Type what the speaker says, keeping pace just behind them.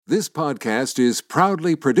This podcast is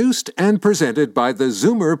proudly produced and presented by the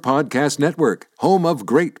Zoomer Podcast Network, home of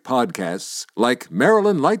great podcasts like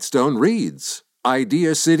Marilyn Lightstone Reads,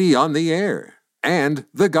 Idea City on the Air, and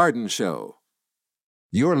The Garden Show.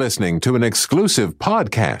 You're listening to an exclusive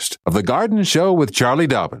podcast of The Garden Show with Charlie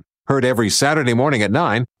Dobbin, heard every Saturday morning at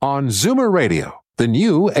 9 on Zoomer Radio, the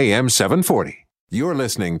new AM 740. You're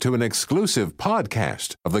listening to an exclusive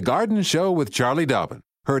podcast of The Garden Show with Charlie Dobbin,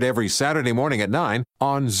 heard every Saturday morning at 9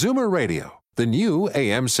 on Zoomer Radio, the new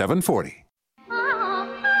AM 740.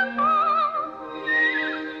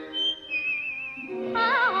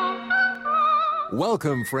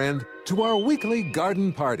 Welcome, friend, to our weekly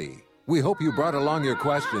garden party. We hope you brought along your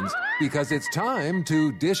questions because it's time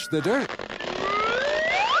to dish the dirt.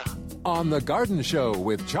 On The Garden Show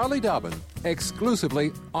with Charlie Dobbin,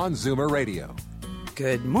 exclusively on Zoomer Radio.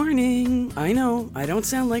 Good morning. I know, I don't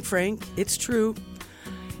sound like Frank. It's true.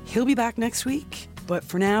 He'll be back next week, but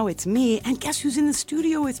for now, it's me. And guess who's in the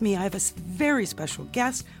studio with me? I have a very special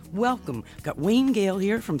guest. Welcome. Got Wayne Gale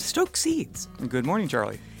here from Stoke Seeds. Good morning,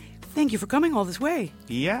 Charlie. Thank you for coming all this way.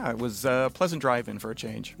 Yeah, it was a pleasant drive-in for a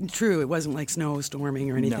change. True, it wasn't like snow,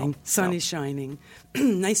 storming, or anything. No, Sun is shining.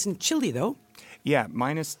 Nice and chilly, though. Yeah,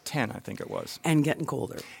 minus 10, I think it was. And getting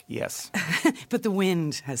colder. Yes. But the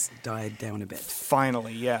wind has died down a bit.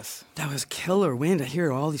 Finally, yes. That was killer wind. I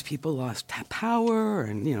hear all these people lost power,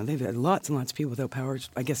 and, you know, they've had lots and lots of people without power,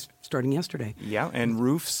 I guess, starting yesterday. Yeah, and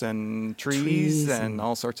roofs and trees and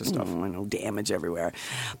all sorts of stuff. I know, damage everywhere.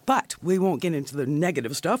 But we won't get into the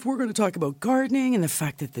negative stuff. We're going to talk about gardening and the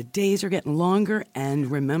fact that the days are getting longer. And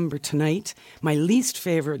remember tonight, my least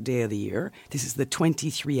favorite day of the year. This is the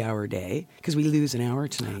 23-hour day, because we lose an hour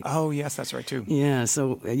tonight. Oh, yes, that's right, too. Yeah,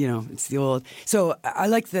 so, you know, it's the old... So I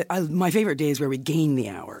like that. My favorite day is where we gain the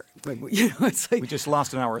hour. But, you know, it's like... We just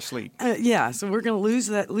lost an hour of sleep. Yeah, so we're going to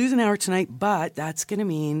lose an hour tonight, but that's going to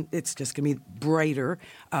mean it's just going to be brighter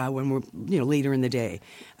when we're, you know, later in the day.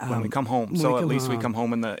 When we come home. So at least we come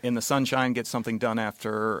home in the sunshine, get something done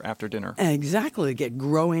after dinner. Exactly. Get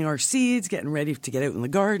growing our seeds, getting ready to get out in the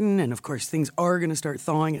garden. And, of course, things are going to start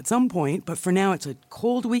thawing at some point. But for now, it's a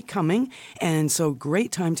cold week coming. And so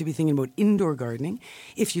great time to be thinking about indoor gardening.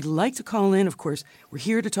 If you'd like to call in, of course, we're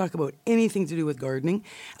here to talk about anything to do with gardening.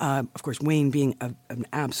 Of course, Wayne being an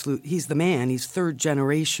absolute, he's the man. He's third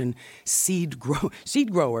generation seed grower,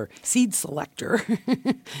 seed selector.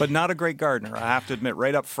 But not a great gardener, I have to admit,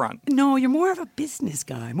 right up front. No, you're more of a business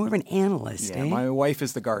guy, more of an analyst, Yeah, my wife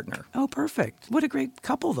is the gardener. Oh, perfect. What a great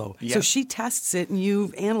couple, though. Yeah. So she tests it and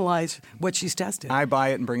you analyze what she's tested. I buy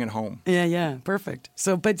it and bring it home. Yeah, perfect.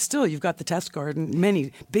 So, but still, you've got the test garden,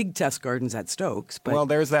 many big test gardens at Stokes. But... Well,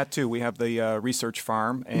 there's that, too. We have the research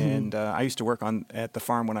farm, and I used to work at the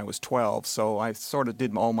farm when I was 12, so I sort of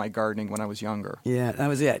did all my gardening when I was younger. Yeah, that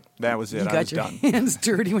was it. That was it. You I got was your done. hands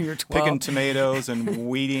dirty when you were 12. Picking tomatoes and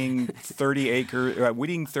weeding 30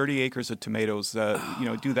 acres of tomatoes.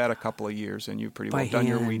 Do that a couple of years, and you've pretty well done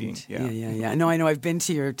your weeding. Yeah. No, I know. I've been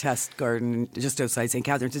to your test garden just outside St.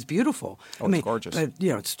 Catharines. It's beautiful. It's gorgeous. But,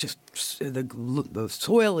 you know, it's just the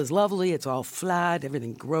soil is lovely. It's all flat.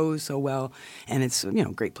 Everything grows so well, and it's, you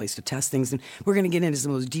know, a great place to test things. And we're going to get into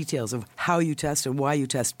some of those details of how you test and why you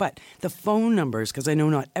test. But the phone numbers, because I know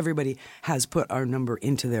not everybody has put our number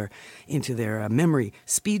into their memory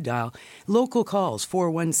speed dial. Local calls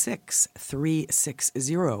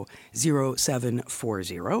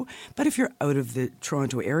 416-360-0740. But if you're out of the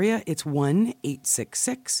Toronto area, it's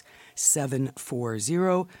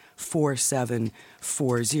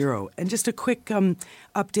 1-866-740-4740. And just a quick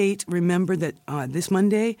update. Remember that this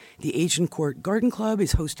Monday, the Agincourt Garden Club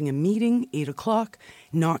is hosting a meeting, 8 o'clock,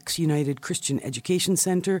 Knox United Christian Education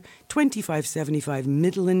Centre, 2575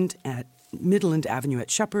 Midland Avenue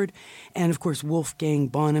at Shepherd. And, of course, Wolfgang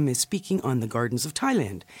Bonham is speaking on the Gardens of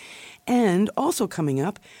Thailand. And also coming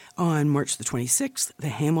up on March the 26th, the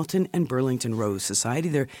Hamilton and Burlington Rose Society,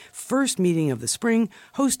 their first meeting of the spring,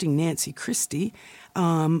 hosting Nancy Christie.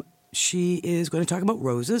 She is going to talk about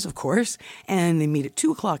roses, of course, and they meet at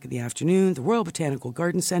 2 o'clock in the afternoon, the Royal Botanical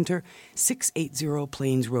Garden Centre, 680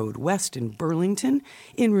 Plains Road West in Burlington,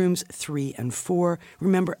 in rooms 3 and 4.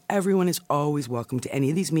 Remember, everyone is always welcome to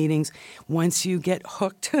any of these meetings. Once you get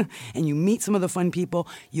hooked and you meet some of the fun people,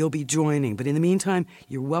 you'll be joining. But in the meantime,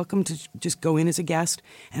 you're welcome to just go in as a guest,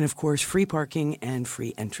 and of course, free parking and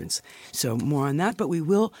free entrance. So more on that, but we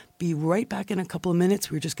will be right back in a couple of minutes.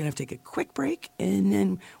 We're just going to have to take a quick break, and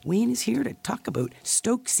then Wayne is here to talk about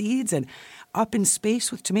Stoke Seeds and Up in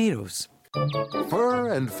Space with tomatoes.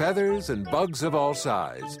 Fur and feathers and bugs of all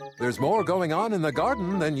size. There's more going on in the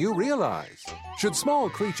garden than you realize. Should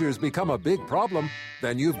small creatures become a big problem,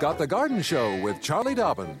 then you've got The Garden Show with Charlie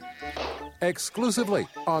Dobbin. exclusively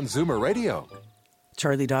on Zoomer Radio.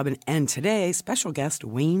 Charlie Dobbin, and today, special guest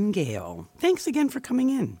Wayne Gale. Thanks again for coming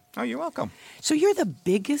in. Oh, you're welcome. So you're the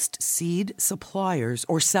biggest seed suppliers,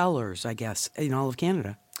 or sellers, I guess, in all of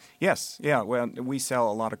Canada. Yes, yeah. Well, we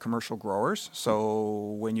sell a lot of commercial growers.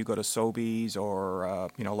 So when you go to Sobeys or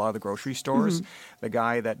a lot of the grocery stores, the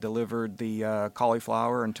guy that delivered the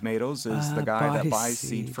cauliflower and tomatoes is the guy that buys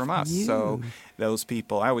seed from us. So those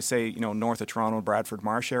people, I always say, north of Toronto, Bradford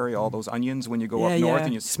Marsh area, all those onions when you go up north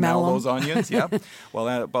and you smell those onions. Yeah. Well,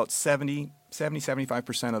 about 75%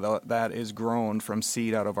 of that is grown from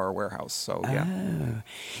seed out of our warehouse. So, yeah.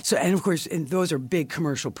 So, and of course, those are big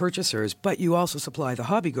commercial purchasers, but you also supply the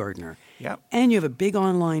hobby gardener. Yeah. And you have a big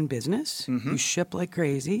online business. You ship like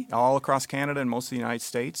crazy. All across Canada and most of the United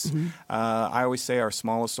States. I always say our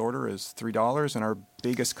smallest order is $3, and our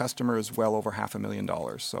biggest customer is well over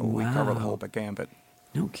 $500,000. So we cover the whole gambit.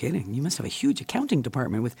 No kidding. You must have a huge accounting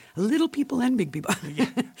department with little people and big people.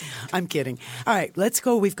 I'm kidding. All right, let's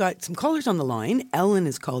go. We've got some callers on the line. Ellen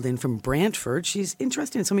is called in from Brantford. She's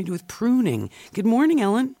interested in something to do with pruning. Good morning,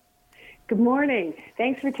 Ellen. Good morning.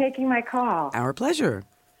 Thanks for taking my call. Our pleasure.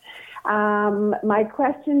 My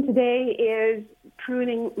question today is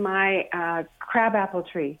pruning my crabapple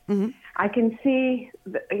tree. I can see,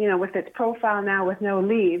 with its profile now with no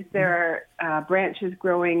leaves, there are branches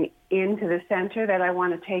growing into the center that I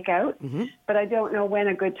want to take out, but I don't know when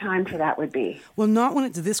a good time for that would be. Well, not when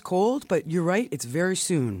it's this cold, but you're right, it's very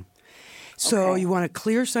soon. So you want a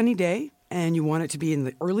clear sunny day, and you want it to be in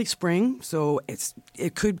the early spring, so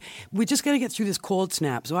we just got to get through this cold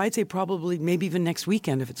snap. So I'd say probably maybe even next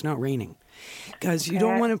weekend if it's not raining. Because you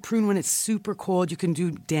don't want to prune when it's super cold. You can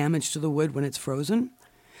do damage to the wood when it's frozen.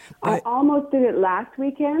 I almost did it last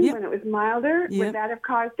weekend when it was milder. Would that have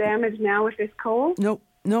caused damage now with this cold? Nope.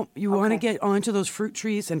 You want to get onto those fruit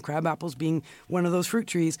trees, and crabapples being one of those fruit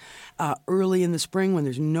trees, early in the spring when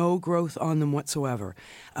there's no growth on them whatsoever.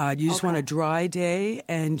 You just want a dry day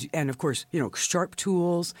and of course, sharp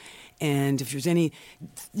tools. And if there's any,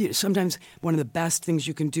 sometimes one of the best things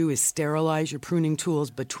you can do is sterilize your pruning tools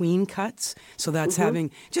between cuts. So that's having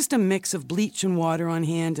just a mix of bleach and water on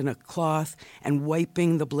hand and a cloth and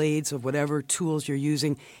wiping the blades of whatever tools you're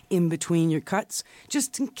using in between your cuts,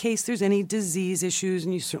 just in case there's any disease issues,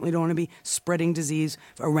 and you certainly don't want to be spreading disease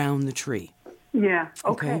around the tree. Yeah,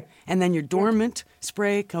 okay. And then your dormant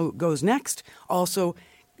spray goes next. Also,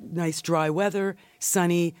 nice dry weather,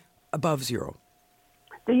 sunny, above zero.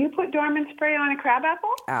 Do you put dormant spray on a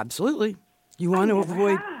crabapple? Absolutely. You want to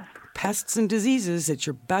avoid pests and diseases. It's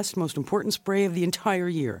your best, most important spray of the entire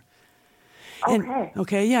year.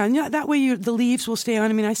 Okay. And that way the leaves will stay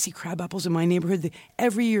on. I mean, I see crabapples in my neighborhood.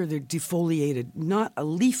 Every year they're defoliated, not a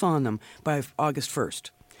leaf on them by August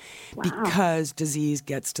 1st. Wow. Because disease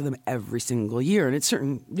gets to them every single year. And it's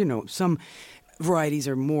certain, some varieties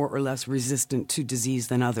are more or less resistant to disease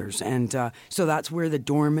than others. And so that's where the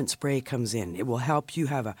dormant spray comes in. It will help you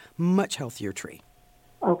have a much healthier tree.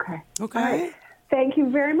 Okay. Okay. Right. Thank you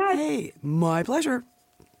very much. Hey, my pleasure.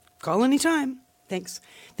 Call anytime.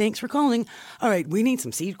 Thanks for calling. All right, we need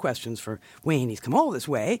some seed questions for Wayne. He's come all this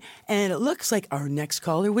way, and it looks like our next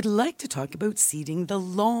caller would like to talk about seeding the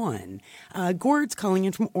lawn. Gord's calling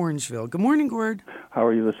in from Orangeville. Good morning, Gord. How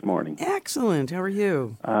are you this morning? Excellent. How are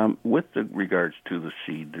you? With regards to the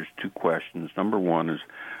seed, there's two questions. Number one is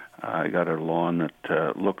I got a lawn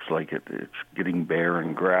that looks like it's getting bare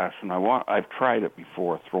and grass, and I've tried it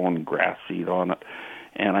before, throwing grass seed on it,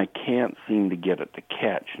 and I can't seem to get it to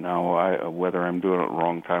catch. Now, whether I'm doing it the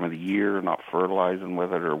wrong time of the year, not fertilizing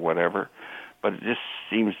with it or whatever, but it just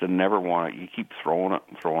seems to never want it. You keep throwing it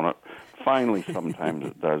and throwing it. Finally, sometimes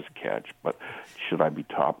it does catch, but should I be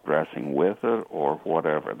top dressing with it or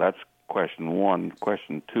whatever? That's question one.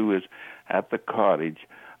 Question two is, at the cottage,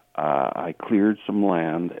 I cleared some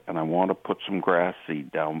land, and I want to put some grass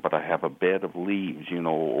seed down, but I have a bed of leaves,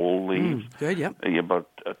 old leaves. Good, yep. About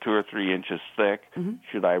 2 or 3 inches thick.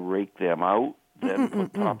 Should I rake them out, then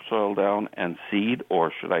put topsoil down and seed,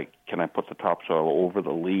 or can I put the topsoil over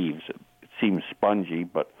the leaves? It seems spongy,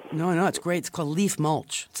 but... No, it's great. It's called leaf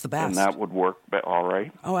mulch. It's the best. And that would work all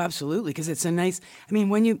right? Oh, absolutely, because it's a nice... I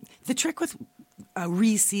mean, the trick with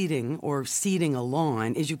reseeding or seeding a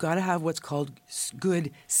lawn is you've got to have what's called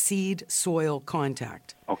good seed-soil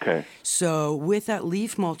contact. Okay. So with that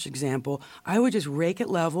leaf mulch example, I would just rake it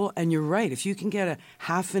level, and you're right. If you can get a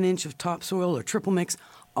half an inch of topsoil or triple mix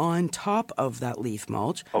on top of that leaf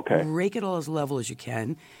mulch. Okay. Rake it all as level as you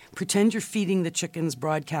can. Pretend you're feeding the chickens,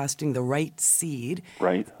 broadcasting the right seed.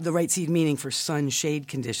 Right. The right seed meaning for sun-shade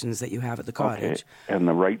conditions that you have at the cottage. Okay. And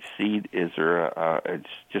the right seed, is there it's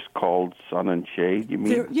just called sun and shade, you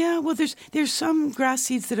mean? There's some grass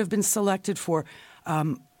seeds that have been selected for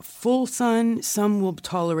full sun. Some will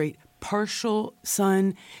tolerate partial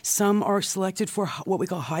sun. Some are selected for what we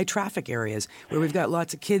call high traffic areas where we've got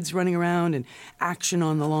lots of kids running around and action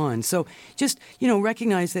on the lawn. So just,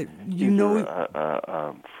 recognize that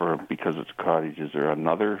because it's cottage, is there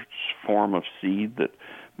another form of seed that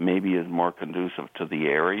maybe is more conducive to the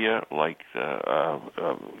area, like a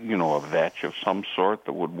vetch of some sort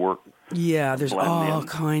that would work? Yeah, there's all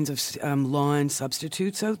kinds of lawn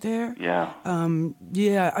substitutes out there. Yeah.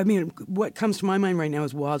 I mean, what comes to my mind right now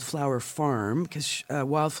is Wildflower Farm, because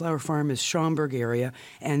Wildflower Farm is Schaumburg area,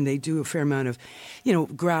 and they do a fair amount of,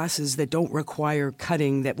 grasses that don't require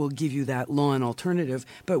cutting that will give you that lawn alternative.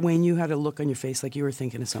 But Wayne, you had a look on your face like you were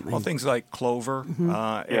thinking of something. Well, things like clover. Mm-hmm.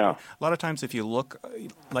 A lot of times if you look,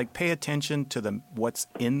 pay attention to what's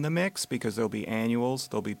in the mix, because there'll be annuals,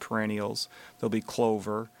 there'll be perennials, there'll be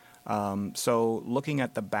clover. So looking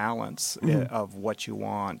at the balance of what you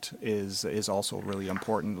want is also really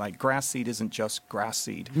important. Like grass seed isn't just grass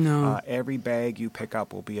seed. No. Every bag you pick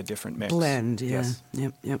up will be a different mix. Blend, yeah.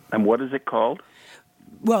 Yes. Yep. And what is it called?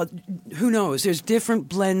 Well, who knows? There's different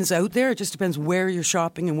blends out there. It just depends where you're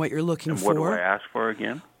shopping and what you're looking for. And what do I ask for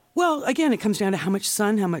again? Well, again, it comes down to how much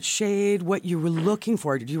sun, how much shade, what you were looking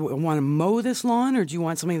for. Do you want to mow this lawn, or do you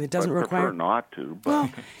want something that doesn't require? I prefer not to. But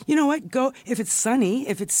Well, you know what? Go if it's sunny.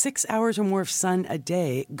 If it's 6 hours or more of sun a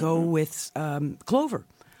day, go with clover.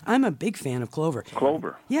 I'm a big fan of clover.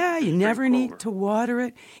 Clover. Yeah, you never clover. need to water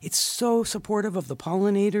it. It's so supportive of the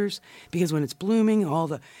pollinators because when it's blooming,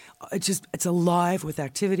 it's alive with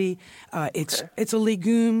activity. It's a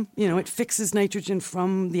legume. It fixes nitrogen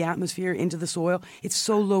from the atmosphere into the soil. It's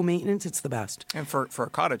so low maintenance. It's the best. And for a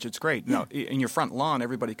cottage, it's great. Yeah. Now, in your front lawn,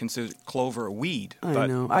 everybody considers clover a weed. I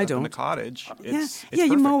know. I don't. In the cottage, it's you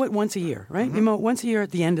perfect. mow it once a year, right? Mm-hmm. You mow it once a year at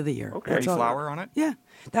the end of the year. Okay. Any flower on it? Yeah.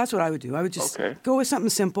 That's what I would do. I would just go with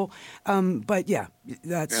something simple. But yeah,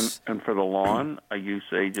 that's... And for the lawn, you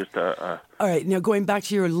say just a... All right, now going back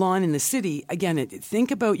to your lawn in the city, again,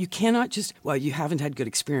 think about, you cannot just, you haven't had good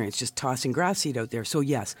experience just tossing grass seed out there. So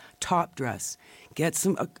yes, top dress. Get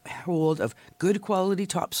some hold of good quality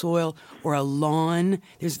topsoil or a lawn.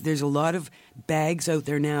 There's a lot of bags out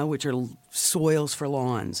there now which are soils for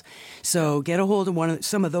lawns. So get a hold of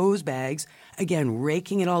some of those bags. Again,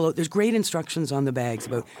 raking it all out. There's great instructions on the bags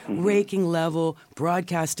about raking level,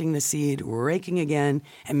 broadcasting the seed, raking again,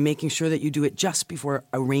 and making sure that you do it just before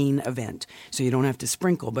a rain event so you don't have to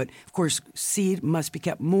sprinkle. But, of course, seed must be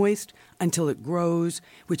kept moist until it grows,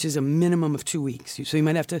 which is a minimum of 2 weeks. So you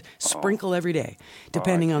might have to sprinkle every day,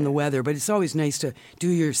 depending on the weather. But it's always nice to do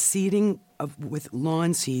your seeding with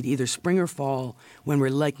lawn seed, either spring or fall, when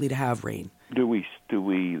we're likely to have rain. Do we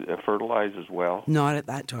fertilize as well? Not at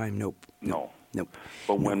that time, nope. No. Nope.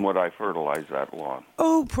 But when would I fertilize that lawn?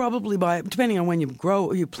 Oh, probably depending on when you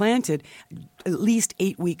plant it, at least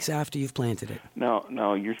 8 weeks after you've planted it.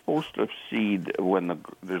 Now you're supposed to seed when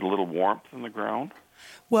there's a little warmth in the ground?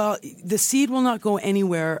 Well, the seed will not go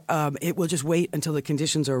anywhere. It will just wait until the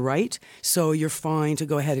conditions are right. So you're fine to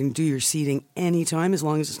go ahead and do your seeding anytime as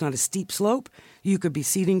long as it's not a steep slope. You could be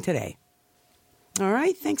seeding today. All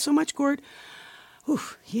right. Thanks so much, Gord.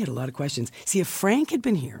 He had a lot of questions. See, if Frank had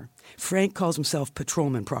been here, Frank calls himself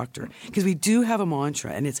Patrolman Proctor because we do have a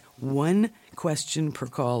mantra, and it's one question per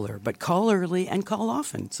caller. But call early and call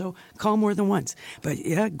often, so call more than once. But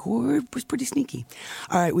yeah, Gord was pretty sneaky.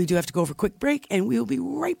 All right, we do have to go for a quick break, and we'll be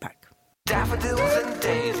right back. Daffodils and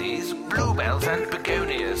daisies, bluebells and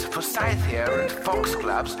begonias, forsythia and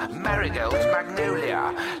foxgloves, marigolds,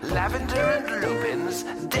 magnolia, lavender and lupins,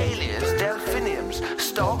 dahlias, delphiniums,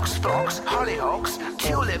 stalks, phlox, hollyhocks,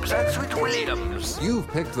 tulips and sweet williams. You've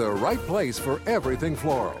picked the right place for everything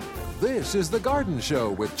floral. This is The Garden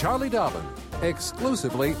Show with Charlie Dobbin,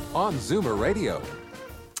 exclusively on Zoomer Radio.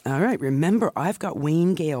 All right, remember, I've got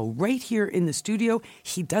Wayne Gale right here in the studio.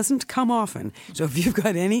 He doesn't come often. So if you've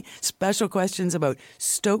got any special questions about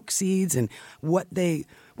Stoke seeds and what they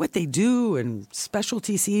do and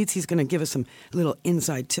specialty seeds, he's going to give us some little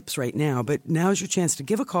inside tips right now. But now's your chance to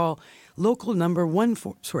give a call. Local number is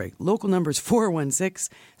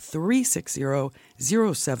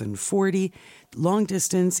 416-360-0740. Long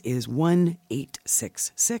distance is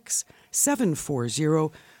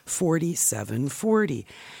 1-866-740-4740.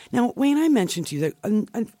 Now, Wayne, I mentioned to you that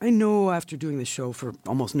I know after doing this show for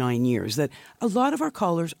almost 9 years that a lot of our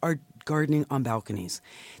callers are gardening on balconies.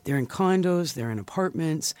 They're in condos, they're in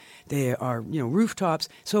apartments, they are, rooftops.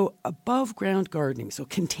 So above ground gardening, so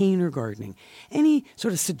container gardening. Any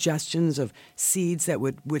sort of suggestions of seeds that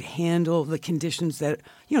would handle the conditions that,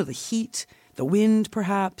 the heat, the wind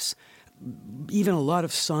perhaps, even a lot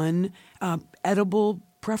of sun, edible,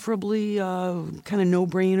 preferably kind of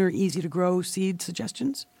no-brainer, easy to grow seed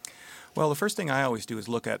suggestions? Well, the first thing I always do is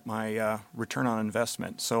look at my return on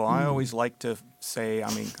investment. So I always like to say,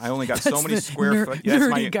 I only got so many square foot. Yeah,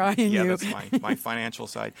 nerdy guy in you. That's my financial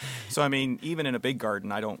side. So, even in a big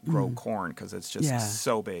garden, I don't grow corn because it's just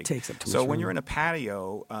so big. Takes up too much So when room. you're in a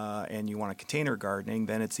patio and you want a container gardening,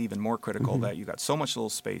 then it's even more critical that you got so much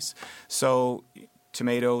little space. So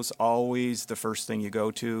tomatoes, always the first thing you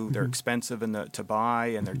go to. They're expensive to buy,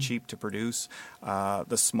 and they're cheap to produce.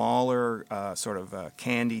 The smaller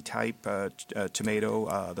candy type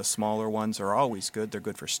tomato, the smaller ones are always good. They're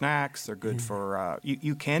good for snacks. They're good for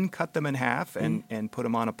you can cut them in half and put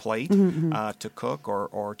them on a plate to cook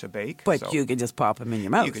or to bake. But you can just pop them in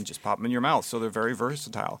your mouth. You can just pop them in your mouth, so they're very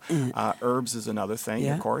versatile. Herbs is another thing,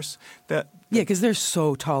 of course. Because they're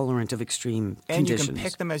so tolerant of extreme conditions. And you can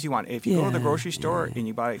pick them as you want. If you go to the grocery store and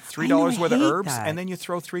you buy $3 worth of herbs, and then you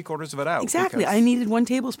throw 3/4 of it out. Exactly. I needed 1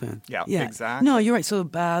 tablespoon. Yeah, exactly. No, you're right. So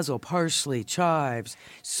basil, parsley, chives,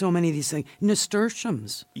 so many of these things.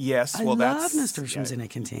 Nasturtiums. Yes. I love nasturtiums in a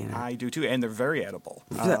container. I do too, and they're very edible.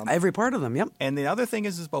 Every part of them, yep. And the other thing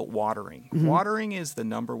is about watering. Watering is the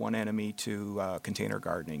number one enemy to container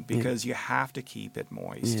gardening because you have to keep it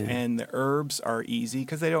moist. And the herbs are easy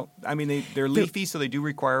because they're leafy, so they do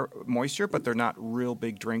require moisture, but they're not real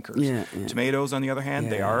big drinkers. Tomatoes, on the other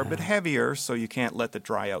hand, they are a bit heavier, so you can't let them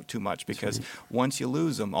dry out too much because once you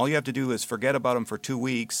lose them, all you have to do is forget about them for 2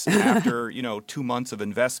 weeks after 2 months of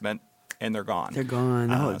investment, and they're gone. They're gone.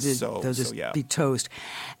 They'll just be toast.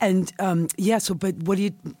 And but what do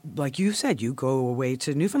you, like you said, you go away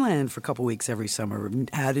to Newfoundland for a couple weeks every summer.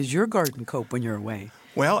 How does your garden cope when you're away?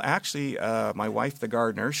 Well, actually, my wife, the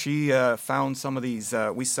gardener, she found some of these.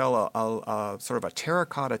 We sell a sort of a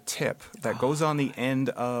terracotta tip that goes on the end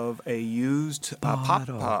of a used pop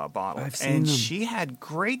bottle. I've seen them. She had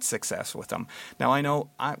great success with them. Now, I know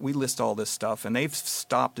we list all this stuff, and they've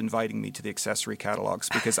stopped inviting me to the accessory catalogs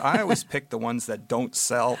because I always pick the ones that don't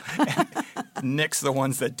sell and nix the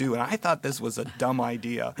ones that do. And I thought this was a dumb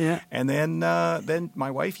idea. Yeah. And then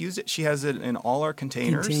my wife used it. She has it in all our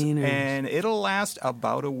containers. And it'll last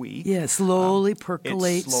about a week. Yeah, slowly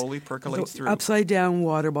percolates. It slowly percolates through. Upside down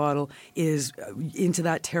water bottle is into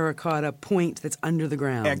that terracotta point that's under the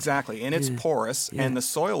ground. Exactly, and it's porous, and the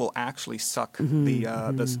soil will actually suck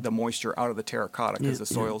the moisture out of the terracotta because the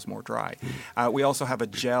soil is more dry. We also have a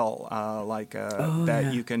gel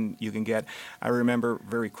that you can get. I remember,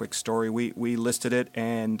 very quick story. We listed it,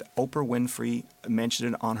 and Oprah Winfrey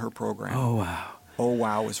mentioned it on her program. Oh wow. Oh,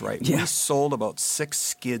 wow is right. Yeah. We sold about 6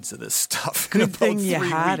 skids of this stuff in Good about thing 3 you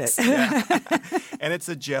had weeks. it. Yeah. And it's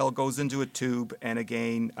a gel, goes into a tube, and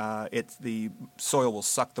again, the soil will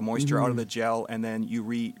suck the moisture out of the gel, and then you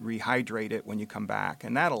rehydrate it when you come back,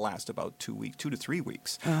 and that'll last about 2 to 3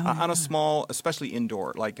 weeks on a small, especially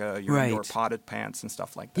indoor, like your indoor potted plants and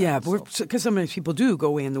stuff like that. Yeah, because sometimes people do go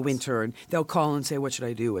away in the winter, and they'll call and say, "What should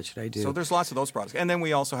I do? What should I do?" So there's lots of those products, and then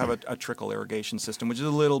we also have a trickle irrigation system, which is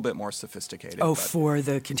a little bit more sophisticated. Oh, for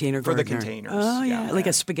the container For the gardener. containers. Oh, yeah, like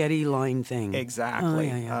a spaghetti line thing.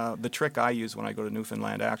 Exactly. Oh, yeah. The trick I use when I go to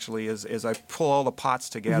Newfoundland actually is I pull all the pots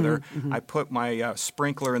together. I put my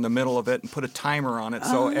sprinkler in the middle of it and put a timer on it,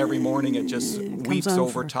 so every morning it just weeps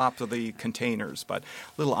over top of the containers. But a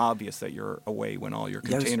little obvious that you're away when all your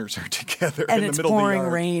containers are together and in the middle of the yard. And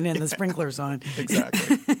it's pouring rain and the sprinkler's on.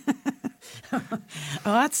 Exactly.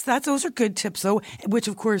 Those are good tips, though, which,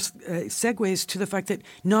 of course, segues to the fact that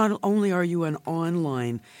not only are you an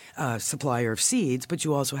online supplier of seeds, but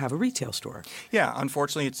you also have a retail store. Yeah,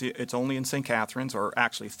 unfortunately, it's only in St. Catharines, or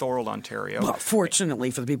actually Thorold, Ontario. Well,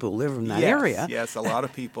 fortunately for the people who live in that area. Yes, a lot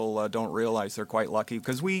of people don't realize they're quite lucky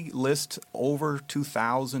because we list over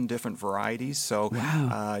 2,000 different varieties. So,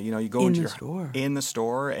 you go in the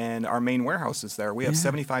store, and our main warehouse is there. We have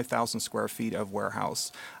 75,000 square feet of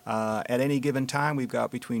warehouse. At any given time, we've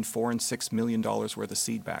got between $4 and $6 million worth of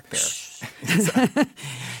seed back there.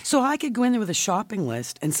 So I could go in there with a shopping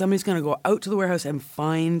list, and somebody's going to go out to the warehouse and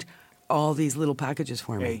find all these little packages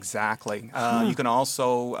for me. Exactly. You can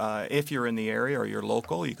also, if you're in the area or you're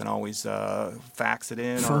local, you can always fax it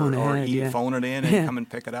in Phone phone it in and come and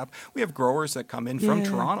pick it up. We have growers that come in from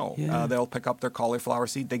Toronto. They'll pick up their cauliflower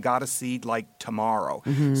seed. They got a seed like tomorrow.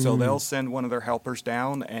 So they'll send one of their helpers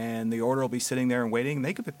down, and the order will be sitting there and waiting.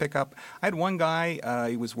 They could pick up. I had one guy,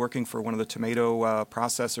 he was working for one of the tomato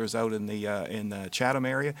processors out in the Chatham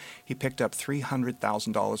area. He picked up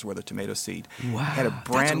 $300,000 worth of tomato seed. Wow, had a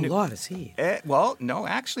brand that's a lot of seed. Well, no,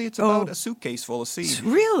 actually, it's about a suitcase full of seed.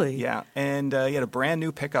 Really? Yeah, and he had a brand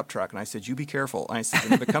new pickup truck, and I said, "You be careful." And I said,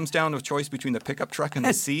 "And if it comes down to a choice between the pickup truck and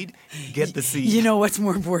the seed, get the seed." You know what's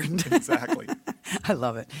more important. Exactly. I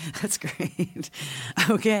love it. That's great.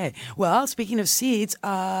 Okay. Well, speaking of seeds,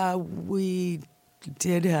 we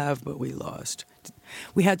did have, but we lost.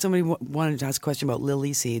 We had somebody wanted to ask a question about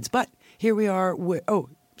lily seeds, but here we are.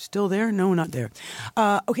 Still there? No, not there.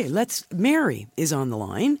 Okay, Mary is on the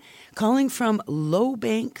line, calling from Low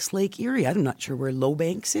Banks, Lake Erie. I'm not sure where Low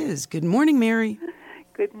Banks is. Good morning, Mary.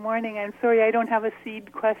 Good morning. I'm sorry I don't have a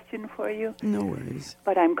seed question for you. No worries.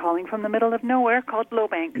 But I'm calling from the middle of nowhere called Low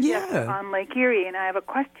Banks on Lake Erie, and I have a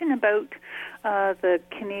question about the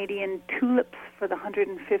Canadian tulips for the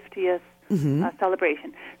 150th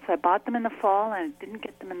celebration. So I bought them in the fall, and I didn't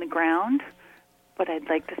get them in the ground. But I'd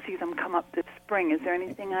like to see them come up this spring. Is there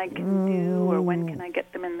anything I can do, or when can I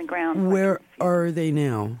get them in the ground? Where are they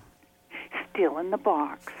now? Still in the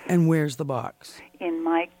box. And where's the box? In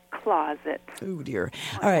my closet. Oh, dear.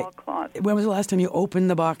 All right. Closet. When was the last time you opened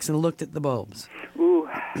the box and looked at the bulbs? Ooh,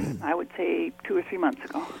 I would say 2 or 3 months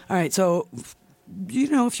ago. All right, so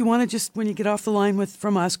if you want to just, when you get off the line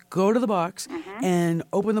from us, go to the box and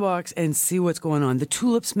open the box and see what's going on. The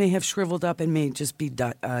tulips may have shriveled up and may just be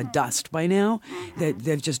dust by now.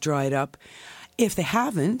 They've just dried up. If they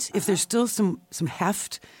haven't, if there's still some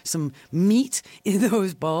heft, some meat in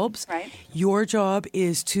those bulbs, your job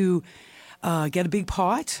is to get a big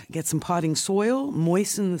pot, get some potting soil,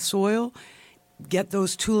 moisten the soil, get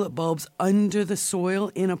those tulip bulbs under the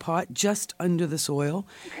soil in a pot, just under the soil,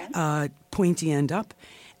 pointy end up.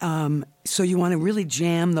 So you want to really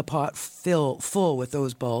jam the pot full with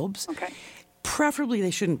those bulbs. Okay. Preferably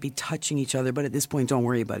they shouldn't be touching each other, but at this point, don't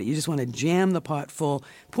worry about it. You just want to jam the pot full,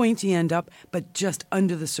 pointy end up, but just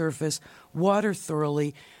under the surface. Water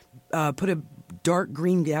thoroughly. Put a dark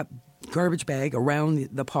green garbage bag around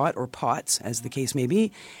the pot, or pots, as the case may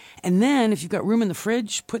be. And then, if you've got room in the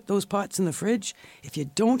fridge, put those pots in the fridge. If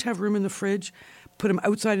you don't have room in the fridge, put them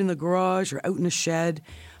outside in the garage or out in a shed.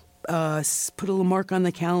 Put a little mark on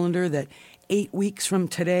the calendar that 8 weeks from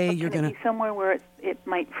today, you're going to... Can it be somewhere where it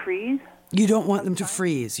might freeze? You don't want them to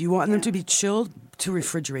freeze. You want them to be chilled to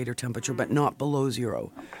refrigerator temperature, but not below 0.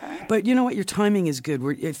 Okay. But you know what? Your timing is good.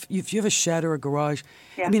 If you have a shed or a garage,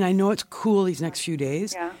 I mean, I know it's cool these next few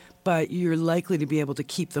days, but you're likely to be able to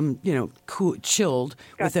keep them, cool, chilled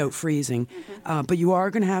without freezing. But you are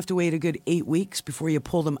going to have to wait a good 8 weeks before you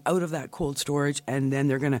pull them out of that cold storage, and then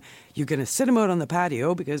you're going to sit them out on the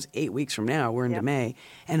patio, because 8 weeks from now we're into May,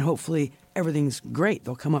 and hopefully everything's great.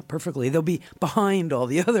 They'll come up perfectly. They'll be behind all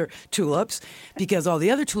the other tulips, because all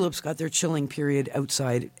the other tulips got their chilling period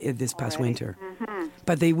outside this past winter.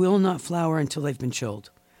 But they will not flower until they've been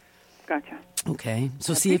chilled. Gotcha. Okay,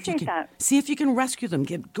 so see if you can rescue them.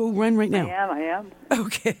 Go run right now. I am.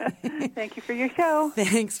 Okay. Thank you for your show.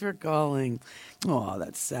 Thanks for calling. Oh,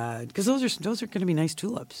 that's sad, because those are going to be nice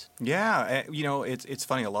tulips. Yeah, it's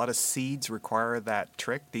funny. A lot of seeds require that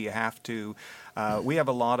trick. Do you have to? We have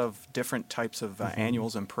a lot of different types of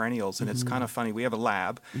annuals and perennials, and it's kind of funny. We have a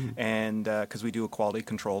lab, and because we do a quality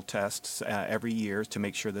control test every year to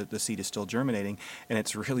make sure that the seed is still germinating, and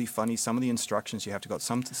it's really funny. Some of the instructions you have to go.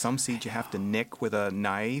 Some seeds you have to nick with a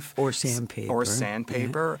knife or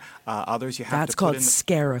sandpaper. Others you have That's to put called in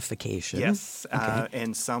scarification. Yes, okay.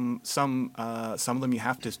 And some of them you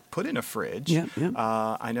have to put in a fridge. Yeah.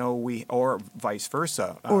 I know or vice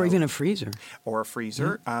versa, or even a freezer. Or a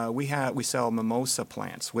freezer. We sell mimosa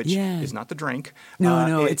plants, which is not the drink.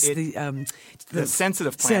 No, it's the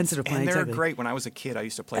sensitive plants. Sensitive plants, and they're exactly. great. When I was a kid, I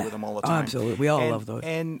used to play with them all the time. Absolutely, we all love those.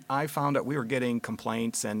 And I found out we were getting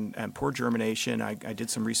complaints and poor germination. I did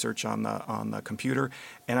some research on the computer,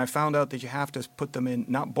 and I found out that you have to put them in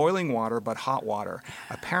not boiling water but hot water.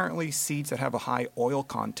 Apparently, seeds that have a high oil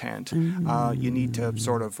content, you need to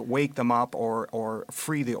sort of wake them up or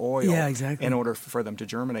free the oil in order for them to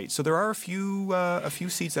germinate. So there are a few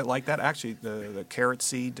seeds that like that. Actually, the carrot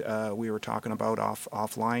seed we were talking about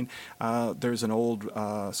offline. There's an old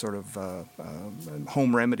sort of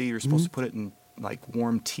home remedy. You're supposed to put it in like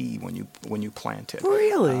warm tea when you plant it.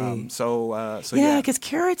 Really? Yeah, because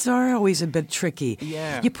carrots are always a bit tricky.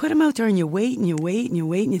 Yeah. You put them out there and you wait and you wait and you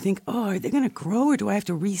wait and you think, oh, are they going to grow or do I have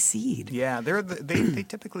to reseed? Yeah, they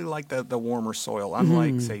typically like the warmer soil,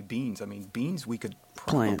 unlike say beans. I mean, beans we could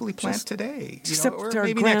probably plant today. Except or our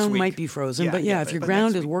maybe next ground week. might be frozen. Yeah, but if your but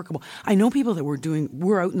ground next is week. workable. I know people that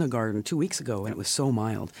were out in the garden 2 weeks ago and it was so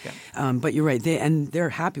mild. Yeah. But you're right. They're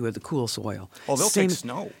happy with the cool soil. Oh, they'll take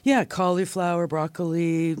snow. Yeah, cauliflower,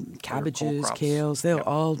 broccoli, cabbages, kales, they'll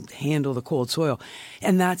all handle the cold soil.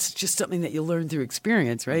 And that's just something that you learn through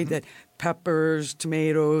experience, right? That peppers,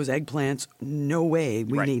 tomatoes, eggplants, no way.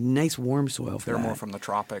 We need nice warm soil for They're that. more from the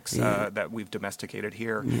tropics that we've domesticated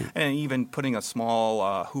here. Yeah. And even putting a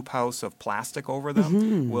small hoop house of plastic over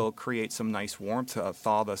them will create some nice warmth,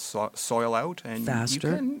 thaw the soil out, and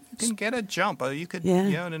faster. You can get a jump. You could,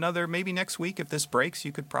 in another, maybe next week, if this breaks,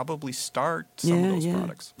 you could probably start some of those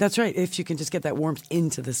products. That's right, if you can just get that warmth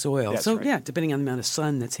into the soil. That's so, right. Depending on the amount of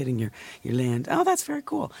sun that's hitting your land. Oh, that's very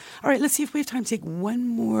cool. All right, let's see if we have time to take one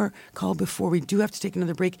more call before we do have to take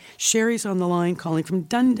another break. Sherry's on the line calling from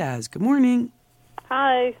Dundas. Good morning.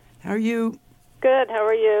 Hi. How are you? Good. How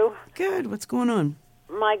are you? Good. What's going on?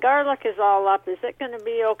 My garlic is all up. Is it going to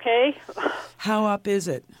be okay? How up is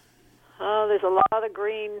it? Oh, there's a lot of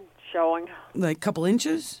green showing. Like a couple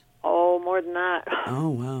inches? Oh, more than that.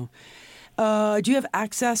 Oh, wow. Do you have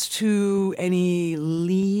access to any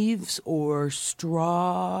leaves or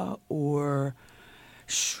straw or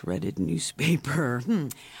shredded newspaper?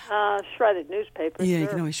 Shredded newspaper. Yeah, sure. you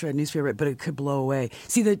can always shred newspaper, but it could blow away.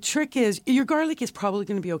 See, the trick is your garlic is probably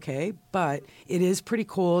going to be okay, but it is pretty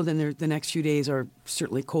cold, and the next few days are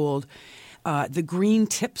certainly cold. The green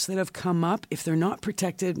tips that have come up, if they're not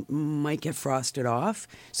protected, might get frosted off.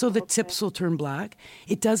 So the tips will turn black.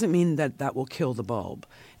 It doesn't mean that will kill the bulb.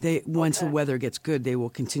 Once the weather gets good, they will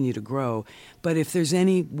continue to grow. But if there's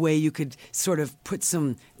any way you could sort of put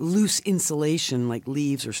some loose insulation, like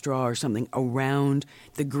leaves or straw or something, around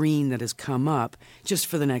the green that has come up, just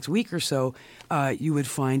for the next week or so, you would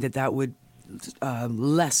find that would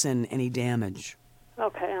lessen any damage.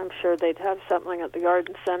 Okay, I'm sure they'd have something at the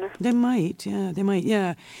garden center. They might,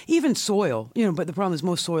 yeah. Even soil, but the problem is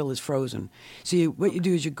most soil is frozen. So what you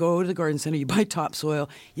do is you go to the garden center, you buy topsoil,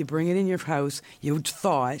 you bring it in your house, you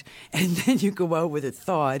thaw it, and then you go out with it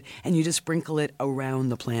thawed, and you just sprinkle it around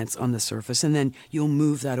the plants on the surface, and then you'll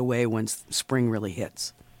move that away once spring really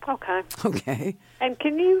hits. Okay. Okay. And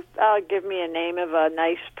can you give me a name of a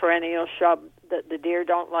nice perennial shrub that the deer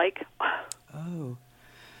don't like? Oh.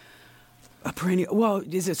 A perennial. Well,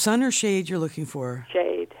 is it sun or shade you're looking for?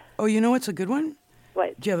 Shade. Oh, you know what's a good one?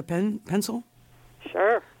 What? Do you have a pencil?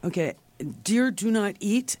 Sure. Okay. Deer do not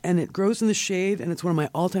eat, and it grows in the shade, and it's one of my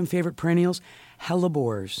all-time favorite perennials,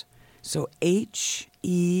 hellebores. So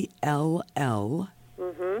HELL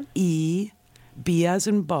E B as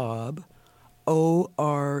in Bob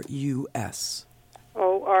ORUS.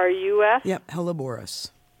 ORUS? Yep, helleborus.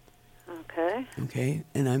 Okay.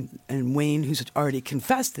 And Wayne, who's already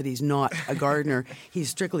confessed that he's not a gardener, he's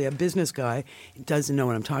strictly a business guy, doesn't know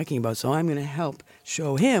what I'm talking about. So I'm going to help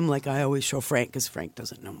show him, like I always show Frank, because Frank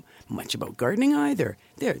doesn't know much about gardening either.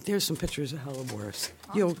 There's some pictures of hellebores.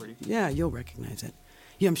 You'll recognize it.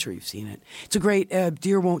 Yeah, I'm sure you've seen it. It's a great,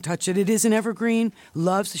 deer won't touch it. It is an evergreen,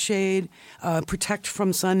 loves the shade, protect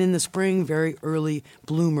from sun in the spring, very early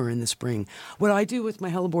bloomer in the spring. What I do with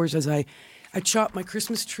my hellebores is I chop my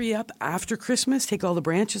Christmas tree up after Christmas, take all the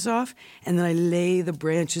branches off, and then I lay the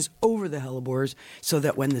branches over the hellebores so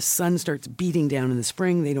that when the sun starts beating down in the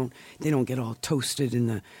spring, they don't get all toasted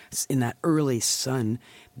in that early sun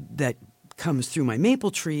that comes through my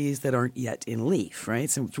maple trees that aren't yet in leaf, right?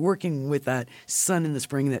 So it's working with that sun in the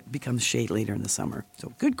spring that becomes shade later in the summer.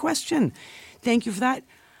 So good question. Thank you for that.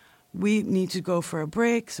 We need to go for a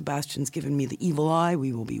break. Sebastian's given me the evil eye.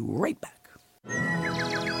 We will be right back.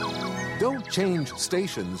 Don't change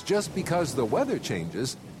stations just because the weather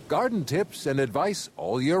changes. Garden tips and advice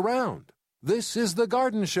all year round. This is The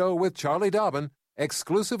Garden Show with Charlie Dobbin,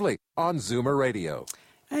 exclusively on Zoomer Radio.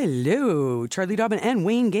 Hello, Charlie Dobbin and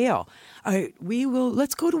Wayne Gale.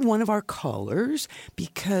 Let's go to one of our callers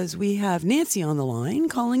because we have Nancy on the line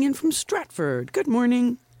calling in from Stratford. Good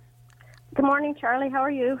morning. Good morning, Charlie. How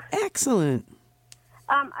are you? Excellent.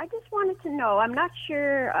 I just wanted to know, I'm not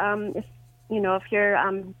sure if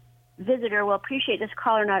your visitor will appreciate this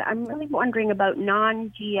call or not. I'm really wondering about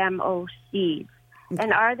non-GMO seeds. Okay.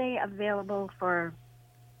 And are they available for,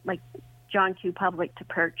 like, John Q. Public to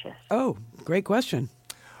purchase? Oh, great question.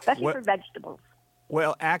 Especially for vegetables.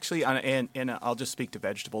 Well, actually, and I'll just speak to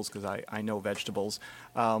vegetables because I know vegetables.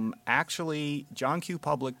 Actually, John Q.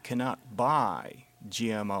 Public cannot buy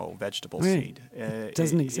GMO vegetable right. seed. It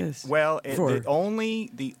doesn't exist.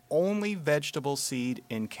 The only vegetable seed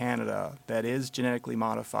in Canada that is genetically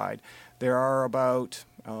modified, there are about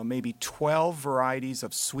maybe 12 varieties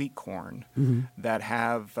of sweet corn that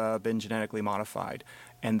have been genetically modified.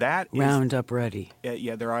 And that is Roundup Ready.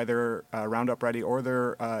 They're either Roundup Ready or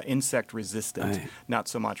they're insect resistant. Right. Not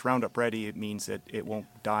so much Roundup Ready. It means that it won't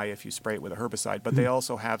die if you spray it with a herbicide. But they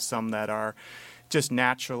also have some that are just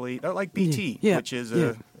naturally, like BT, which is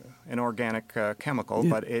an organic chemical,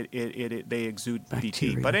 but they exude bacteria.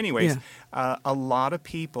 BT. But anyways, a lot of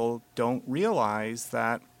people don't realize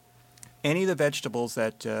that any of the vegetables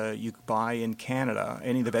that you buy in Canada,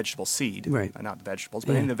 any of the vegetable seed, not the vegetables,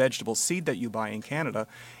 but any of the vegetable seed that you buy in Canada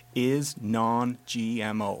is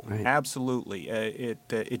non-GMO. Right. Absolutely.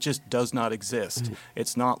 It just does not exist. Right.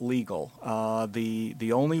 It's not legal.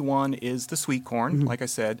 The only one is the sweet corn, like I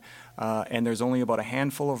said, and there's only about a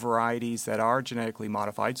handful of varieties that are genetically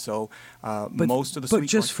modified. So most of the sweet corn... But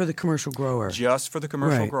just for the commercial grower? Just for the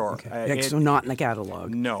commercial grower. Okay. So not in the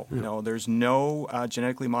catalog? No. There's no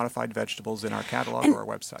genetically modified vegetables in our catalog or our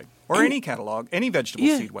website. Or any catalog, any vegetable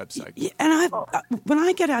seed website. Yeah, and when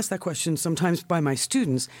I get asked that question sometimes by my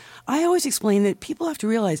students, I always explain that people have to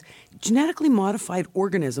realize genetically modified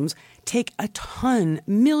organisms take a ton,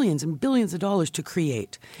 millions and billions of dollars to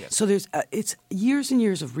create. Yes. So it's years and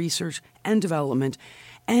years of research and development.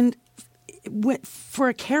 And for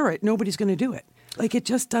a carrot, nobody's going to do it. Like, it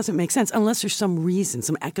just doesn't make sense unless there's some reason,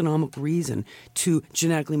 some economic reason to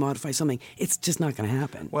genetically modify something. It's just not going to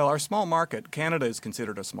happen. Well, our small market, Canada is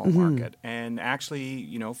considered a small market. And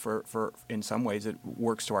actually, for in some ways, it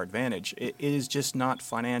works to our advantage. It is just not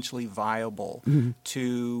financially viable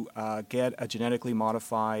to get a genetically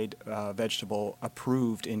modified vegetable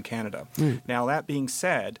approved in Canada. Now, that being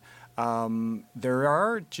said, there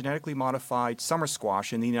are genetically modified summer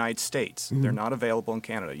squash in the United States. They're not available in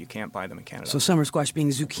Canada. You can't buy them in Canada. So summer squash being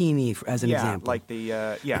zucchini, as an example.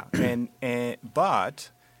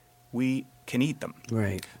 But we can eat them.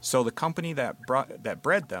 Right. So the company that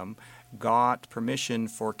bred them got permission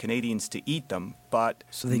for Canadians to eat them, but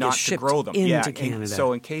not to grow them. Into Canada.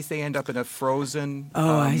 So in case they end up in a frozen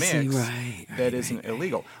mix, that isn't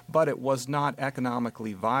illegal. But it was not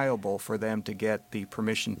economically viable for them to get the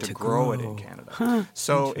permission to grow it in Canada.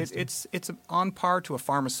 So it's on par to a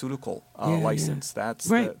pharmaceutical license. That's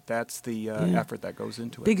the effort that goes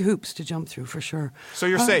into it. Big hoops to jump through, for sure. So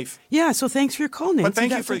you're safe. Yeah. So thanks for your call, Nancy. But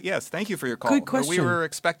thank you for your call. Good question. We were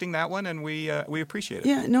expecting that one, and we appreciate it.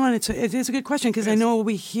 Yeah. No, and it is a good question because I know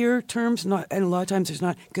we hear terms, and a lot of times there's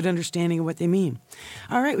not good understanding of what they mean.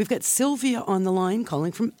 All right, we've got Sylvia on the line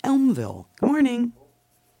calling from Elmville. Good morning.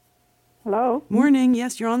 Hello. Morning.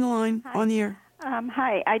 Yes, you're on the line, on the air.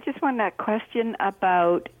 Hi. I just want a question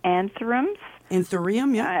about anthuriums.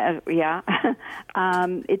 Anthurium, yeah.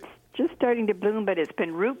 It's just starting to bloom, but it's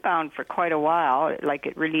been root bound for quite a while. Like,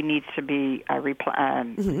 it really needs to be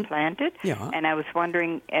replanted. Yeah. And I was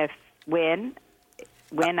wondering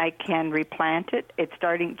when I can replant it. It's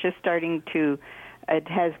starting to. It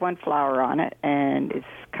has one flower on it, and it's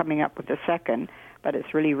coming up with a second, but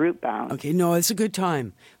it's really root bound. Okay, no, it's a good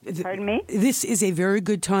time. Pardon me? This is a very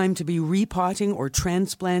good time to be repotting or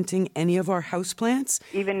transplanting any of our houseplants.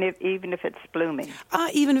 Even if it's blooming?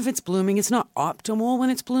 Even if it's blooming. It's not optimal when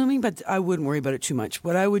it's blooming, but I wouldn't worry about it too much.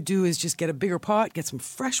 What I would do is just get a bigger pot, get some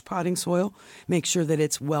fresh potting soil, make sure that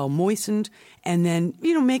it's well moistened, and then,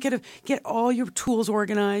 get all your tools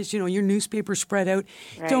organized, your newspaper spread out.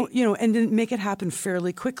 Right. And then make it happen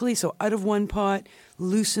fairly quickly. So out of one pot,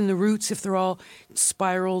 loosen the roots if they're all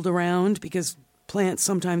spiraled around, because plants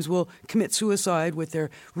sometimes will commit suicide with their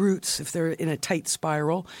roots if they're in a tight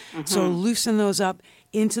spiral. So loosen those up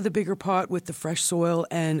into the bigger pot with the fresh soil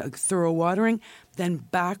and a thorough watering, then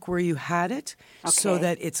back where you had it, so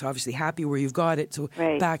that it's obviously happy where you've got it, so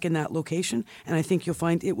back in that location. And I think you'll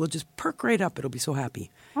find it will just perk right up. It'll be so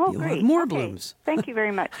happy. Oh, You'll great. have more blooms. Thank you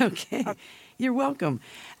very much. Okay. You're welcome.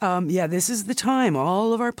 This is the time.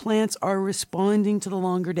 All of our plants are responding to the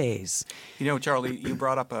longer days. Charlie, you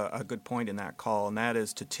brought up a good point in that call, and that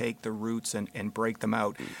is to take the roots and break them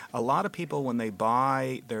out. A lot of people, when they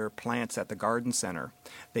buy their plants at the garden center,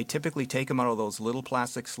 they typically take them out of those little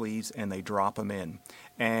plastic sleeves and they drop them in.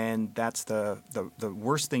 And that's the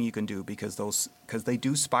worst thing you can do, because they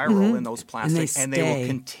do spiral in those plastics, and they will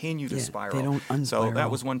continue to spiral. They don't unspiral. So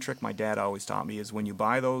that was one trick my dad always taught me, is when you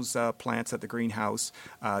buy those plants at the greenhouse,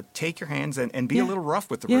 take your hands and be a little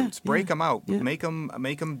rough with the roots. Break them out. Make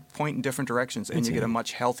them point in different directions, and you get a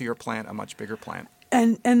much healthier plant, a much bigger plant.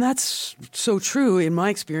 And that's so true in my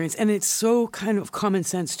experience, and it's so kind of common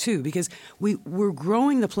sense too, because we're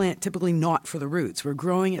growing the plant typically not for the roots. We're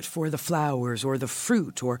growing it for the flowers or the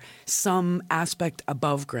fruit or some aspect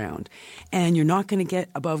above ground. And you're not going to get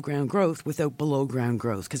above ground growth without below ground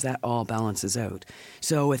growth, because that all balances out.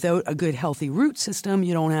 So without a good healthy root system,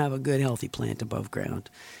 you don't have a good healthy plant above ground.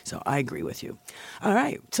 So I agree with you. All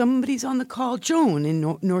right, somebody's on the call. Joan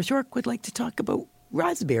in North York would like to talk about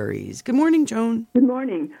raspberries. Good morning, Joan. Good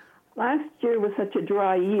morning. Last year was such a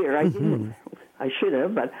dry year. I should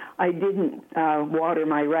have, but I didn't water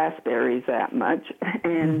my raspberries that much.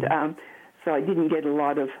 And so I didn't get a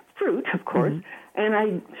lot of fruit, of course. And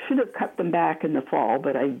I should have cut them back in the fall,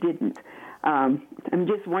 but I didn't. I'm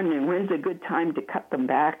just wondering, when's a good time to cut them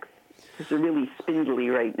back? Because they're really spindly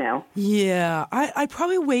right now. Yeah, I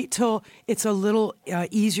probably wait till it's a little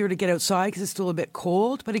easier to get outside because it's still a bit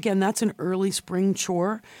cold. But again, that's an early spring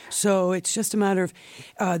chore. So it's just a matter of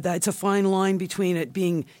that it's a fine line between it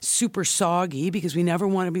being super soggy, because we never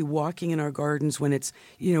want to be walking in our gardens when it's,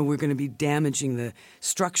 we're going to be damaging the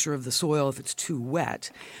structure of the soil if it's too wet.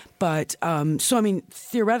 But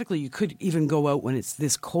theoretically, you could even go out when it's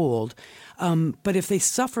this cold. But if they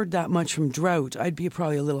suffered that much from drought, I'd be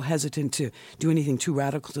probably a little hesitant to do anything too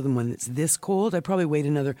radical to them when it's this cold. I'd probably wait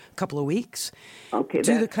another couple of weeks. Okay.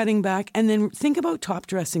 Do the cutting back, and then think about top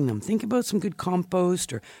dressing them. Think about some good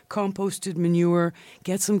compost or composted manure.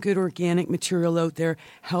 Get some good organic material out there.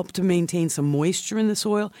 Help to maintain some moisture in the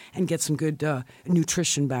soil and get some good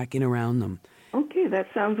nutrition back in around them. Okay, that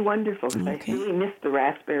sounds wonderful. Okay. I really missed the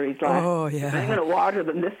raspberries last Oh, yeah. I'm going to water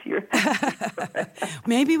them this year.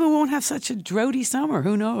 Maybe we won't have such a droughty summer.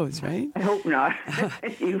 Who knows, right? I hope not.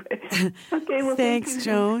 Okay, well, thanks,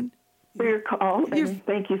 Joan. For your call, and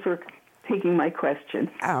thank you for taking my question.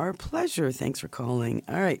 Our pleasure. Thanks for calling.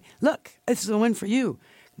 All right. Look, this is the one for you.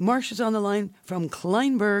 Marcia's on the line from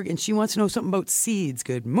Kleinberg, and she wants to know something about seeds.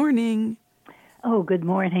 Good morning. Oh, good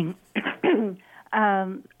morning.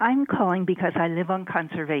 I'm calling because I live on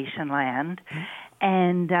conservation land,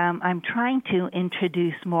 and I'm trying to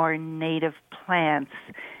introduce more native plants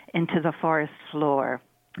into the forest floor.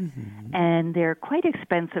 And they're quite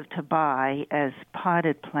expensive to buy as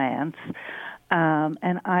potted plants.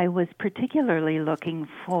 And I was particularly looking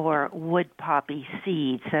for wood poppy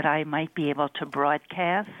seeds that I might be able to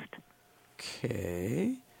broadcast.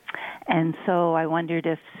 Okay. And so I wondered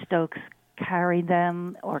if Stokes carry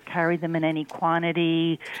them in any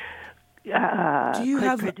quantity,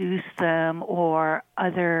 could produce them, or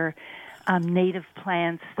other native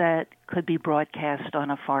plants that could be broadcast on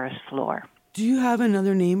a forest floor. Do you have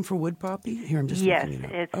another name for wood poppy? Here, I'm just looking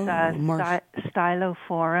it up. It's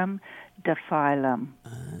Stylophorum diphyllum.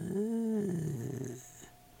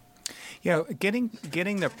 Yeah, getting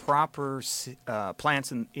the proper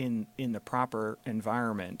plants in the proper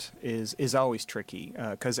environment is always tricky,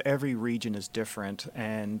 because every region is different,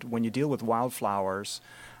 and when you deal with wildflowers,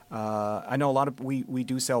 I know a lot of we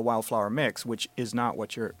do sell wildflower mix, which is not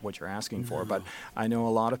what you're asking for, but I know a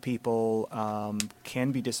lot of people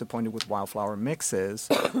can be disappointed with wildflower mixes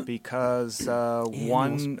because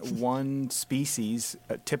one species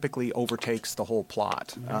typically overtakes the whole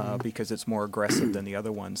plot because it's more aggressive than the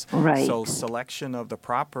other ones. Right. So selection of the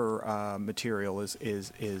proper material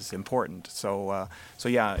is important. So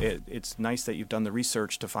yeah, it's nice that you've done the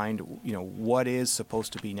research to find what is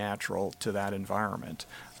supposed to be natural to that environment.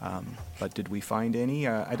 But did we find any?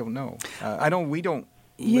 I don't know. We don't.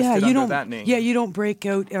 Yeah, list it you under don't. That name. Yeah, you don't break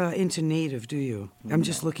out into native, do you? I'm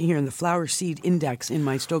just looking here in the flower seed index in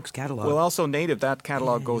my Stokes catalog. Well, also native. That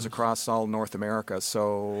catalog goes across all North America.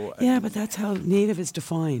 So yeah, but that's how native is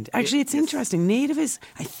defined. Actually, it's interesting. Native is,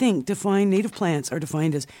 I think, defined. Native plants are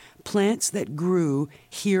defined as plants that grew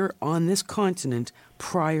here on this continent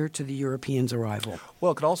prior to the Europeans' arrival.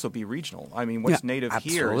 Well, it could also be regional. I mean, what's native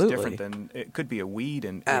here is different than it could be a weed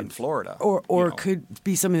in Florida, or it could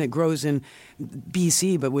be something that grows in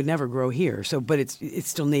BC but would never grow here. So, but it's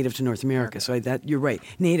still native to North America. So that you're right.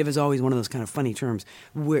 Native is always one of those kind of funny terms.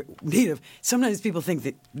 Native. Sometimes people think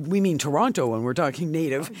that we mean Toronto when we're talking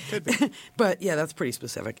native, but yeah, that's pretty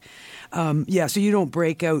specific. So you don't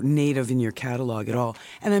break out native in your catalog at all.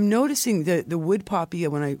 And I'm noticing the wood poppy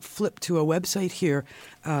when I flip to a website here.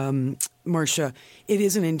 Marcia, it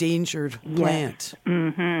is an endangered plant.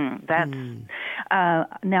 That's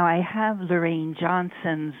now I have Lorraine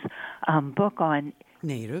Johnson's book on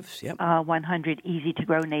natives. 100 easy to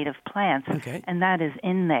grow native plants, and that is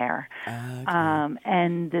in there.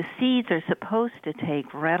 And the seeds are supposed to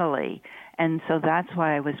take readily, and so that's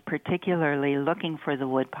why I was particularly looking for the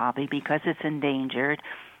wood poppy, because it's endangered,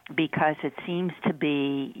 because it seems to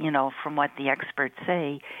be, from what the experts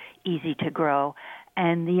say, easy to grow.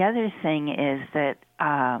 And the other thing is that,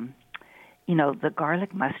 the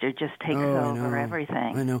garlic mustard just takes over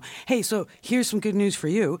everything. I know. Hey, so here's some good news for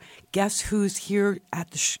you. Guess who's here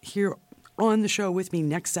at here on the show with me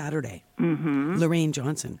next Saturday? Mm-hmm. Lorraine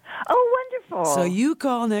Johnson. Oh, wonderful. So you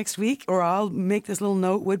call next week, or I'll make this little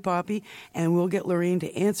note, Wood Poppy, and we'll get Lorraine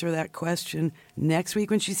to answer that question next week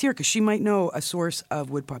when she's here, because she might know a source of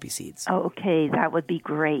wood poppy seeds. Okay, that would be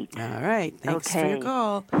great. All right. Thanks for your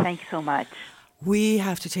call. Thanks so much. We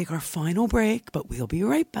have to take our final break, but we'll be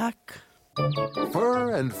right back.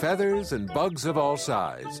 Fur and feathers and bugs of all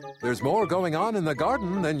size. There's more going on in the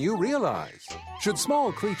garden than you realize. Should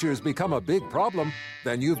small creatures become a big problem,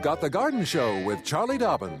 then you've got The Garden Show with Charlie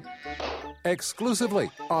Dobbin. Exclusively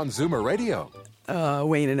on Zoomer Radio.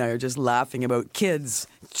 Wayne and I are just laughing about kids,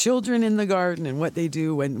 children in the garden and what they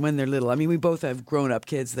do when they're little. I mean, we both have grown-up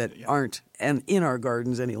kids that aren't in our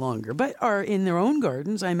gardens any longer, but are in their own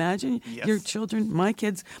gardens, I imagine. Yes. Your children, my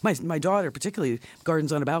kids, my daughter particularly,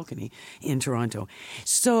 gardens on a balcony in Toronto.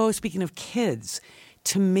 So speaking of kids,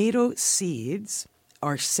 tomato seeds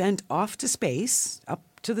are sent off to space, up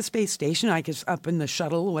to the space station, I guess up in the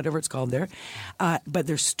shuttle, whatever it's called there. But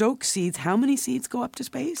they're Stoke seeds. How many seeds go up to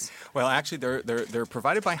space? Well, actually, they're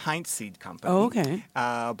provided by Heinz Seed Company. Oh, okay.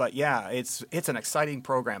 But yeah, it's an exciting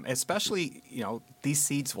program. Especially, these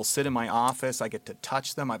seeds will sit in my office. I get to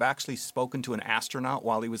touch them. I've actually spoken to an astronaut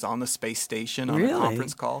while he was on the space station on a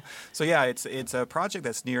conference call. So yeah, it's a project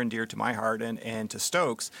that's near and dear to my heart and to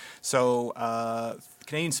Stokes. So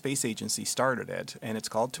Canadian Space Agency started it, and it's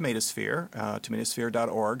called Tomatosphere,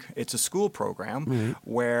 tomatosphere.org. It's a school program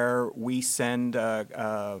where we send,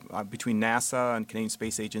 between NASA and Canadian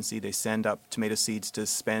Space Agency, they send up tomato seeds to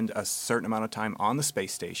spend a certain amount of time on the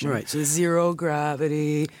space station. Right, so zero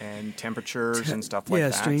gravity. And temperatures and stuff like that.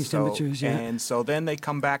 Yeah, strange temperatures, yeah. And so then they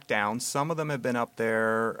come back down. Some of them have been up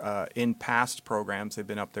there in past programs. They've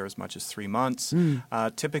been up there as much as 3 months.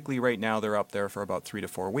 Typically right now they're up there for about 3 to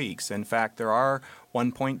 4 weeks. In fact, there are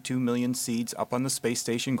 1.2 million seeds up on the space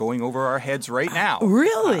station going over our heads right now.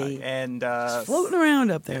 Really? Just floating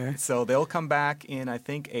around up there. So they'll come back in, I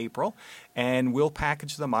think, April, and we'll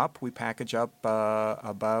package them up. We package up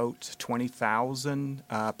about 20,000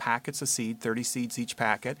 packets of seed, 30 seeds each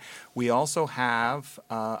packet. We also have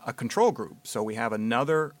a control group. So we have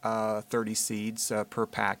another 30 seeds per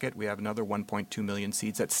packet. We have another 1.2 million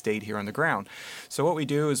seeds that stayed here on the ground. So what we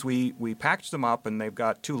do is we package them up, and they've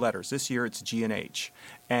got 2 letters. This year it's G and H.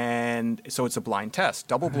 And so it's a blind test,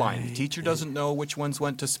 double blind. The teacher doesn't know which ones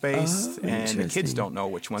went to space, and the kids don't know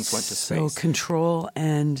which ones went to space. So control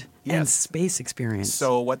and space experience.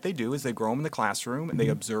 So what they do is they grow them in the classroom, and they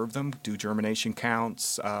observe them, do germination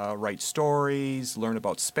counts, write stories, learn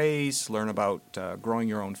about space, learn about growing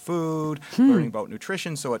your own food, learning about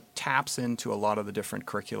nutrition. So it taps into a lot of the different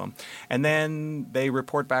curriculum. And then they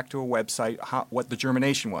report back to a website what the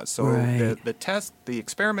germination was. So the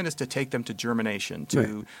experiment is to take them to germination,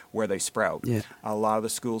 to where they sprout. Yeah. A lot of the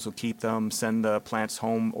schools will keep them, send the plants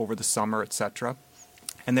home over the summer, etc.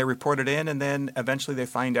 And they report it in, and then eventually they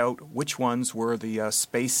find out which ones were the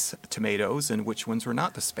space tomatoes and which ones were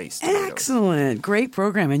not the space tomatoes. Excellent. Great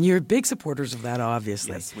program. And you're big supporters of that,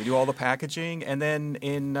 obviously. Yes, we do all the packaging. And then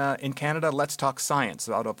in Canada, Let's Talk Science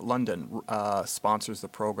out of London sponsors the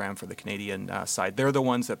program for the Canadian side. They're the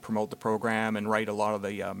ones that promote the program and write a lot of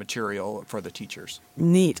the material for the teachers.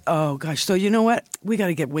 Neat. Oh, gosh. So you know what? We got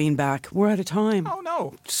to get Wayne back. We're out of time. Oh,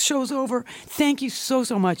 no. Show's over. Thank you so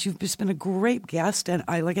much. You've just been a great guest, and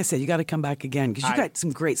like I said, you got to come back again because you got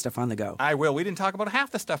some great stuff on the go. I will. We didn't talk about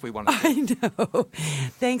half the stuff we wanted to. I know.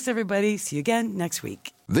 Thanks, everybody. See you again next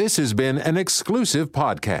week. This has been an exclusive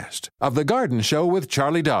podcast of The Garden Show with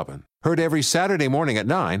Charlie Dobbin. Heard every Saturday morning at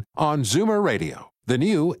 9 on Zoomer Radio, the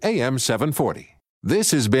new AM 740.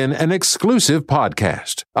 This has been an exclusive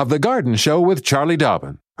podcast of The Garden Show with Charlie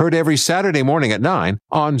Dobbin. Heard every Saturday morning at 9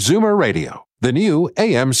 on Zoomer Radio, the new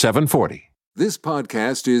AM 740. This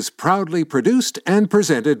podcast is proudly produced and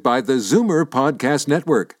presented by the Zoomer Podcast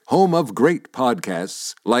Network, home of great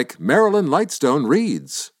podcasts like Marilyn Lightstone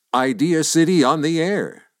Reads, Idea City on the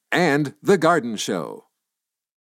Air, and The Garden Show.